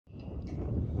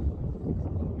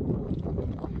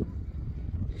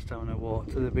having a walk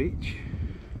to the beach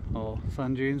or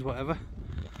sand dunes, whatever.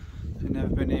 I've never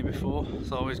been here before.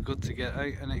 It's always good to get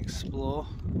out and explore,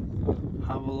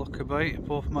 have a look about.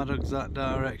 Both Maddogs that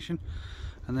direction,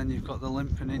 and then you've got the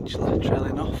Limp Peninsula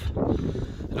trailing off.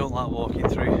 I don't like walking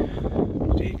through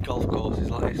golf courses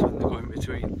like this when they go in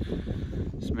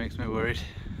between. Just makes me worried.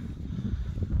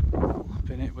 I've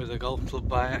been hit with a golf club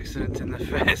by accident in the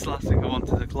face. Last thing I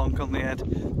wanted a clonk on the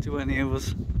head to any of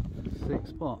us. 6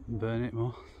 spot and burn it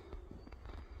more.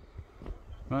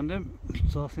 Random,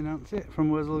 sourcing Nancy from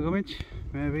Wurzel Gummidge,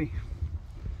 maybe.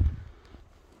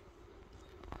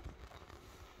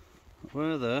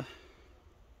 Where there?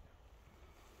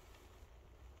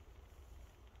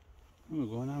 We'll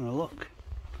go and have a look.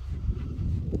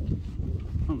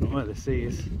 I don't know where the sea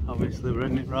is. Obviously we're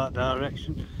in the right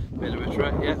direction. Bit of a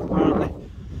trek yet, apparently.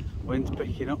 Wind's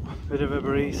picking up, bit of a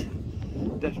breeze.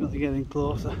 Definitely getting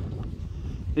closer.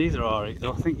 These are alright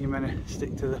though. I think you're meant to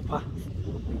stick to the path.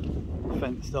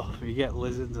 Fenced off. You get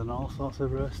lizards and all sorts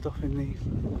of rare stuff in these.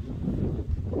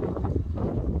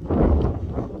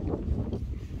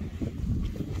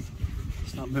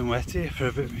 It's not been wet here for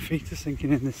a bit. My feet are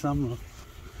sinking in the sand.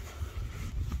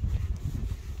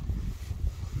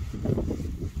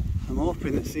 I'm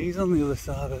hoping the sea's on the other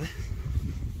side of this.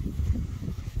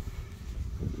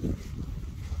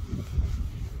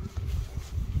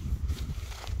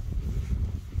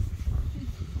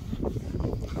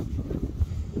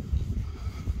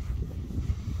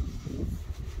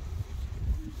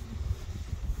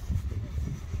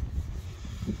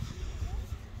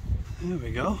 There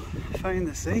we go, found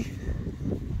the sea.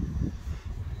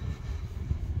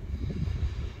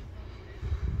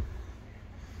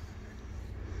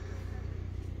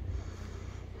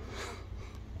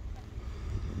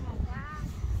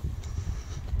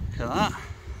 Look at that.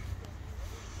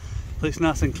 Looks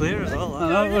nice and clear as well. I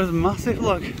know, it was a massive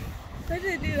log. Why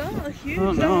did they do that? Like huge.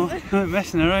 Oh no, they're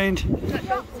messing around.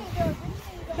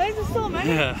 There's so many,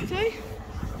 yeah. Too.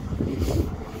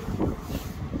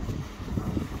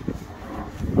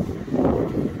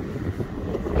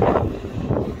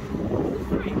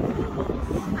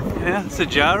 Yeah, it's a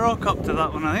gyro copter,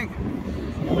 that one, I think.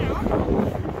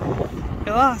 Look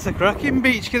at that, it's a cracking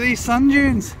beach. Look at these sand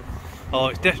dunes. Oh,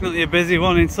 it's definitely a busy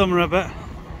one in summer, I bet.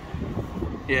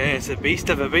 Yeah, it's a beast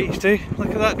of a beach too. Look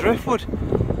at that driftwood.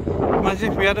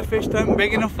 Imagine if we had a fish tank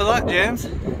big enough for that, James. I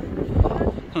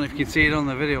don't know if you can see it on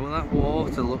the video, but that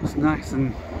water looks nice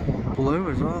and blue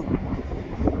as well.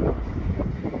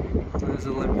 There's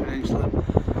the Limp Peninsula.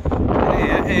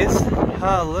 Here is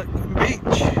Harlech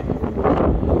Beach.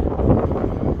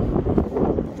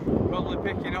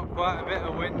 Picking up quite a bit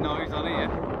of wind noise on here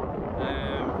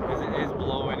because it is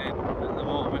blowing in at the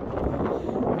moment.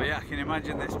 But yeah, I can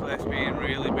imagine this place being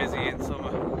really busy in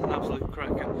summer. It's an absolute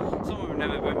cracker. Somewhere we've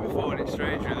never been before, and it's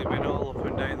strange really, been all up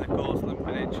and down the coast, Limp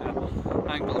Peninsula,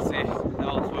 Anglesey,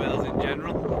 North Wales in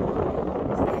general.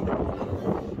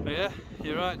 But yeah,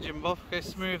 you're right, Jim Bob. Look how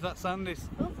smooth that sand is.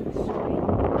 Nice.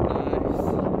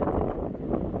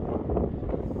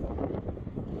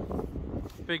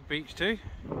 Big beach too.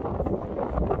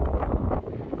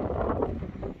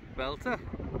 Belter.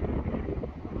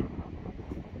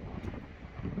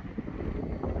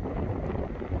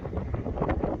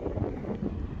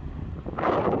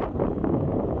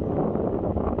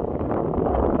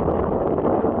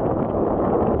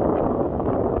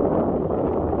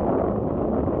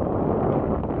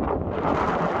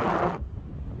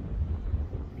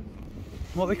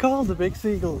 What they call the big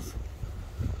seagulls?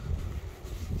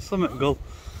 Summit gull.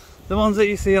 The ones that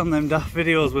you see on them daft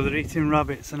videos where they're eating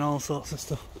rabbits and all sorts of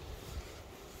stuff.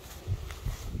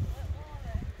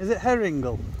 Is it herring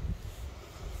gull?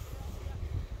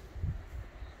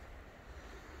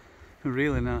 A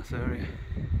really nice area.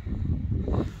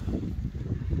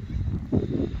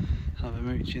 Have a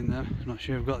mooch in there. I'm not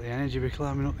sure I've got the energy to be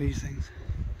climbing up these things.